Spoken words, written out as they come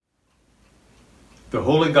The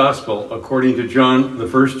Holy Gospel according to John, the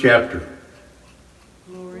first chapter.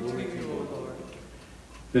 Glory to you, O Lord.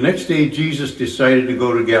 The next day Jesus decided to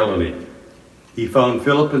go to Galilee. He found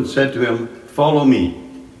Philip and said to him, "Follow me."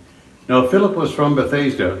 Now Philip was from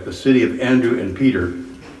Bethsaida, the city of Andrew and Peter.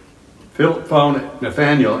 Philip found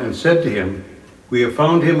Nathanael and said to him, "We have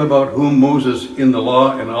found him about whom Moses in the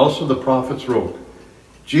law and also the prophets wrote,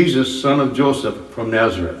 Jesus, son of Joseph from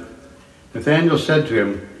Nazareth." Nathanael said to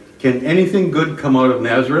him, "Can anything good come out of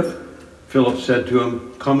Nazareth?" Philip said to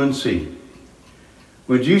him, "Come and see."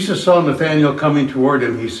 When Jesus saw Nathanael coming toward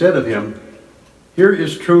him, he said of him, "Here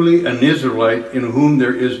is truly an Israelite in whom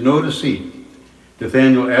there is no deceit."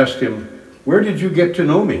 Nathanael asked him, "Where did you get to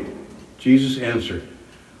know me?" Jesus answered,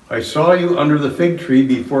 "I saw you under the fig tree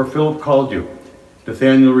before Philip called you."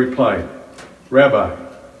 Nathanael replied, "Rabbi,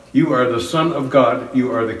 you are the Son of God,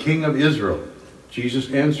 you are the King of Israel."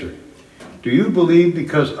 Jesus answered, "Do you believe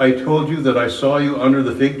because I told you that I saw you under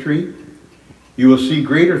the fig tree? You will see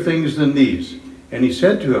greater things than these." And he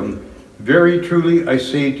said to him, "Very truly I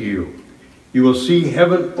say to you, you will see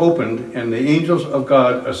heaven opened and the angels of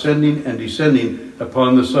God ascending and descending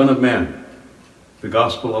upon the Son of Man." The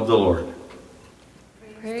Gospel of the Lord.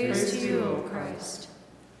 Praise to you, O Christ.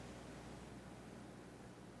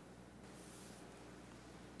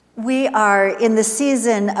 We are in the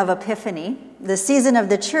season of Epiphany, the season of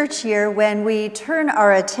the church year when we turn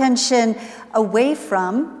our attention away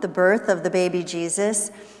from the birth of the baby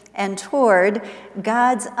Jesus and toward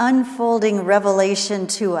God's unfolding revelation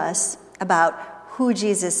to us about who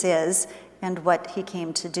Jesus is and what he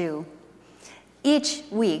came to do. Each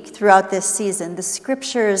week throughout this season, the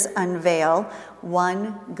scriptures unveil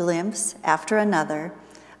one glimpse after another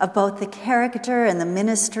of both the character and the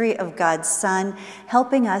ministry of God's Son,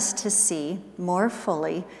 helping us to see more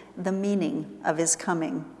fully the meaning of his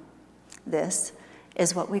coming. This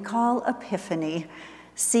is what we call Epiphany,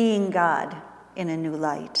 seeing God in a new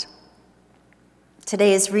light.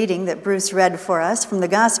 Today's reading that Bruce read for us from the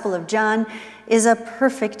Gospel of John is a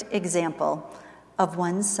perfect example of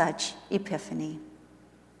one such epiphany.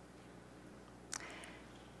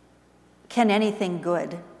 Can anything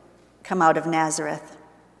good come out of Nazareth?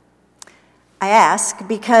 I ask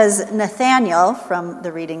because Nathanael, from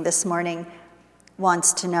the reading this morning,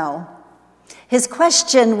 wants to know. His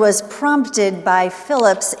question was prompted by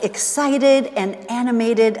Philip's excited and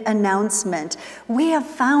animated announcement. "We have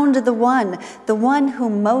found the one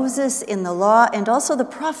whom Moses in the law and also the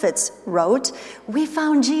prophets wrote. We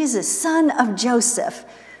found Jesus, son of Joseph."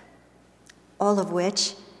 All of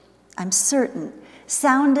which, I'm certain,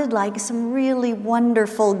 sounded like some really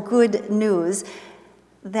wonderful good news.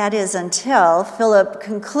 That is until Philip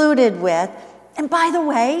concluded with, "And by the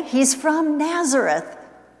way, he's from Nazareth."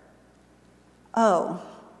 Oh,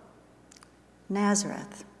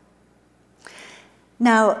 Nazareth.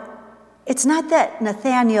 Now, it's not that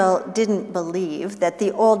Nathanael didn't believe that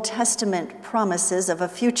the Old Testament promises of a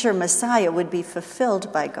future Messiah would be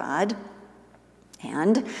fulfilled by God.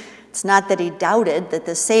 And it's not that he doubted that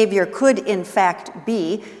the Savior could in fact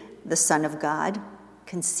be the Son of God,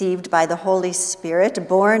 conceived by the Holy Spirit,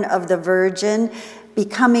 born of the Virgin,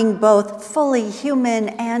 becoming both fully human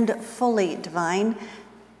and fully divine.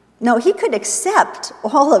 No, he could accept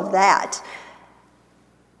all of that.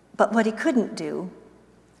 But what he couldn't do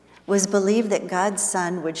was believe that God's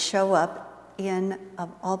Son would show up in, of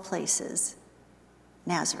all places,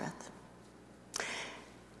 Nazareth.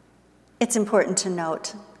 It's important to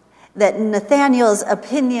note that Nathanael's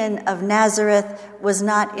opinion of Nazareth was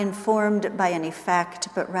not informed by any fact,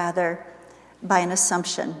 but rather by an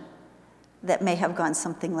assumption that may have gone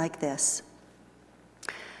something like this.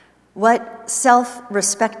 What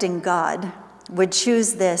self-respecting God would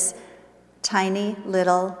choose this tiny,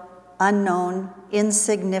 little, unknown,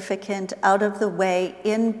 insignificant, out-of-the-way,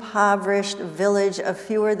 impoverished village of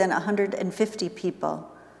fewer than 150 people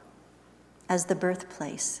as the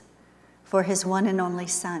birthplace for his one and only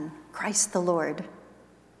Son, Christ the Lord?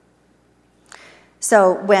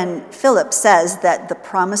 So when Philip says that the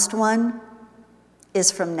promised one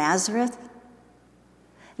is from Nazareth,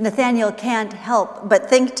 Nathanael can't help but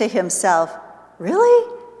think to himself,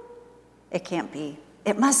 really? It can't be.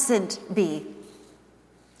 It mustn't be.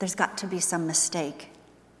 There's got to be some mistake.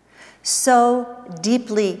 So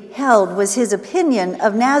deeply held was his opinion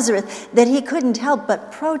of Nazareth that he couldn't help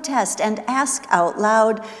but protest and ask out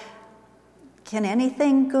loud, "Can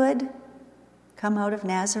anything good come out of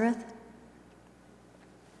Nazareth?"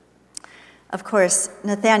 Of course,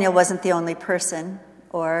 Nathanael wasn't the only person,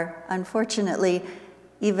 or unfortunately,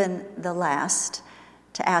 even the last,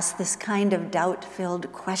 to ask this kind of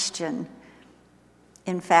doubt-filled question.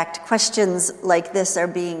 In fact, questions like this are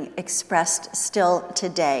being expressed still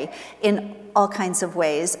today in all kinds of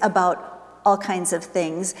ways about all kinds of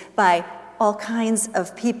things by all kinds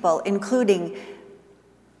of people, including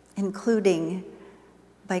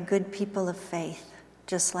by good people of faith,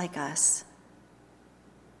 just like us.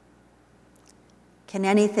 Can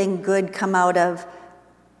anything good come out of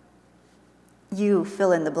you?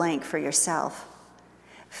 Fill in the blank for yourself.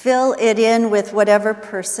 Fill it in with whatever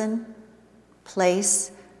person,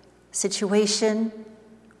 place, situation,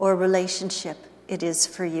 or relationship it is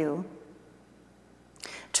for you.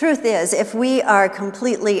 Truth is, if we are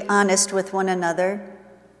completely honest with one another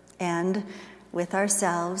and with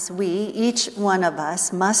ourselves, we, each one of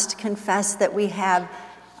us, must confess that we have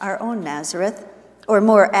our own Nazareth, or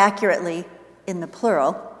more accurately, in the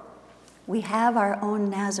plural, we have our own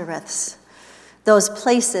Nazareths. Those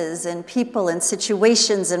places and people and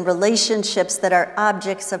situations and relationships that are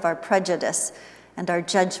objects of our prejudice and our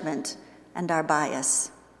judgment and our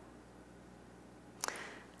bias.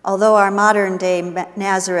 Although our modern day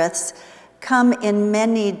Nazareths come in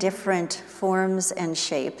many different forms and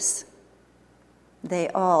shapes, they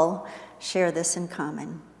all share this in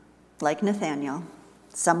common. Like Nathaniel,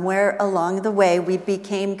 somewhere along the way we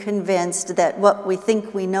became convinced that what we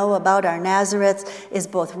think we know about our Nazareths is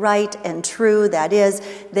both right and true. That is,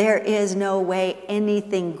 there is no way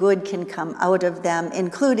anything good can come out of them,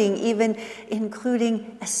 including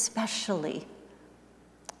especially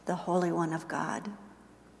the Holy One of God.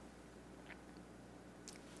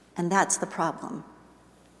 And that's the problem.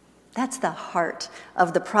 That's the heart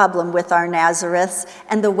of the problem with our Nazareths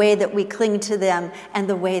and the way that we cling to them and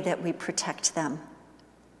the way that we protect them.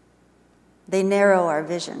 They narrow our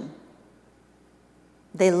vision.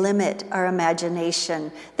 They limit our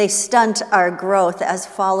imagination. They stunt our growth as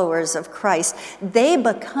followers of Christ. They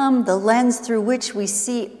become the lens through which we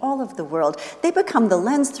see all of the world. They become the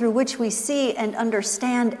lens through which we see and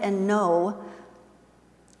understand and know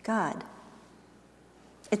God.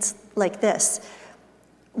 It's like this.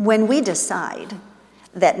 When we decide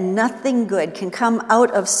that nothing good can come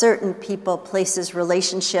out of certain people, places,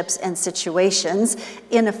 relationships, and situations,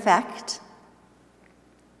 in effect,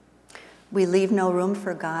 we leave no room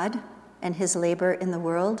for God and his labor in the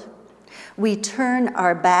world. We turn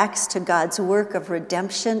our backs to God's work of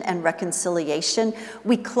redemption and reconciliation.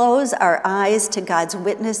 We close our eyes to God's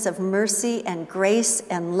witness of mercy and grace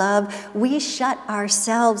and love. We shut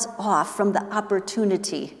ourselves off from the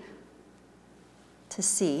opportunity to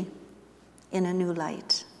see in a new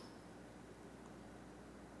light.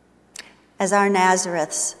 As our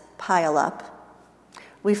Nazareths pile up,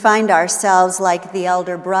 we find ourselves like the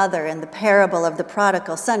elder brother in the parable of the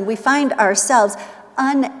prodigal son. We find ourselves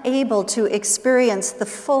unable to experience the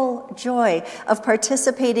full joy of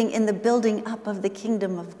participating in the building up of the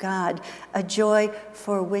kingdom of God, a joy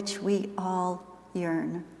for which we all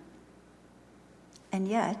yearn. And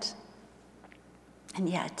yet,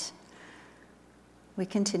 we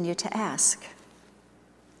continue to ask,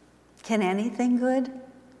 can anything good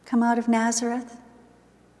come out of Nazareth?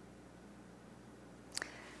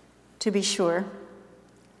 To be sure,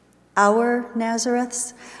 our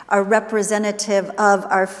Nazareths are representative of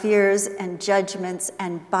our fears and judgments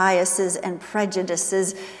and biases and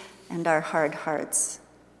prejudices and our hard hearts.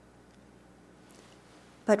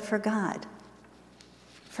 But for God,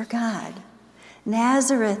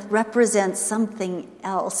 Nazareth represents something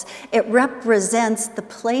else. It represents the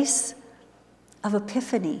place of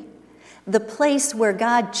Epiphany, the place where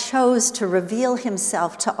God chose to reveal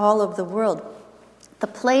himself to all of the world, the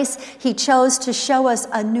place he chose to show us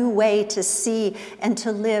a new way to see and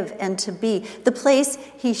to live and to be, the place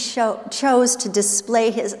he chose to display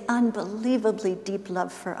his unbelievably deep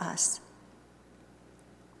love for us.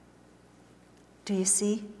 Do you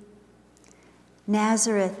see?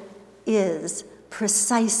 Nazareth is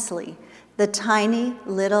precisely the tiny,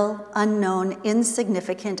 little, unknown,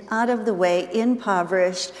 insignificant, out-of-the-way,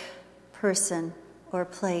 impoverished person or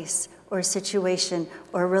place or situation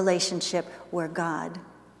or relationship where God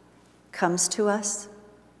comes to us,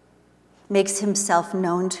 makes himself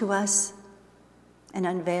known to us, and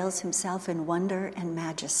unveils himself in wonder and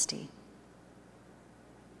majesty.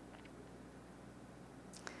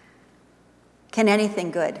 Can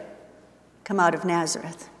anything good come out of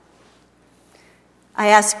Nazareth? I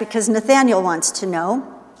ask because Nathaniel wants to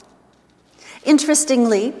know.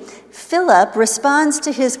 Interestingly, Philip responds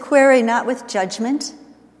to his query not with judgment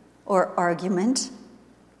or argument,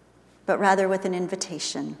 but rather with an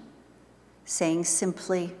invitation, saying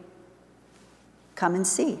simply, "Come and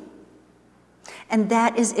see." And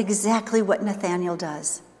that is exactly what Nathaniel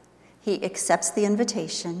does. He accepts the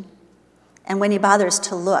invitation, and when he bothers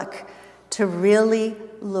to look, to really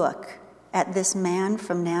look at this man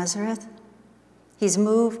from Nazareth. He's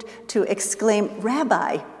moved to exclaim,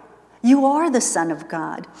 "Rabbi, you are the Son of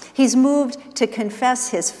God." He's moved to confess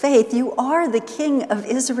his faith. "You are the King of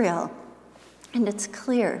Israel." And it's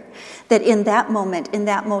clear that in that moment, in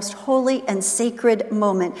that most holy and sacred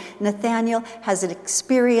moment, Nathanael has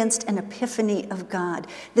experienced an epiphany of God.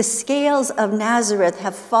 The scales of Nazareth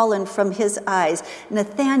have fallen from his eyes.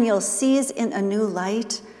 Nathanael sees in a new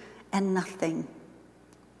light, and nothing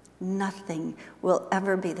will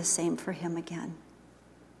ever be the same for him again.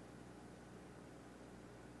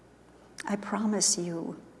 I promise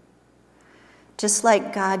you, just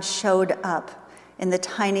like God showed up in the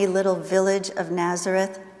tiny little village of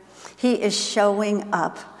Nazareth, he is showing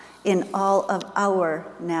up in all of our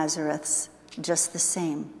Nazareths just the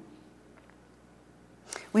same.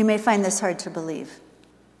 We may find this hard to believe,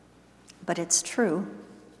 but it's true.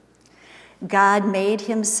 God made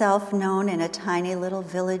himself known in a tiny little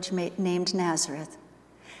village named Nazareth,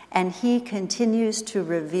 and he continues to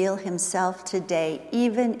reveal himself today,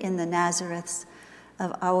 even in the Nazareths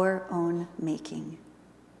of our own making.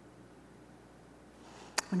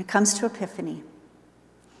 When it comes to Epiphany,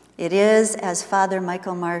 it is, as Father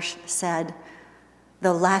Michael Marsh said,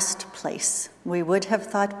 the last place we would have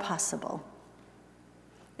thought possible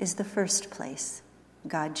is the first place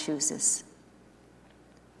God chooses.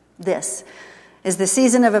 This is the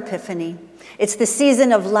season of Epiphany. It's the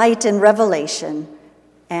season of light and revelation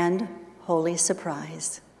and holy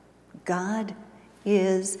surprise. God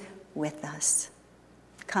is with us.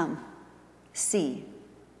 Come, see,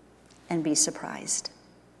 and be surprised.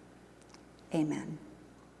 Amen.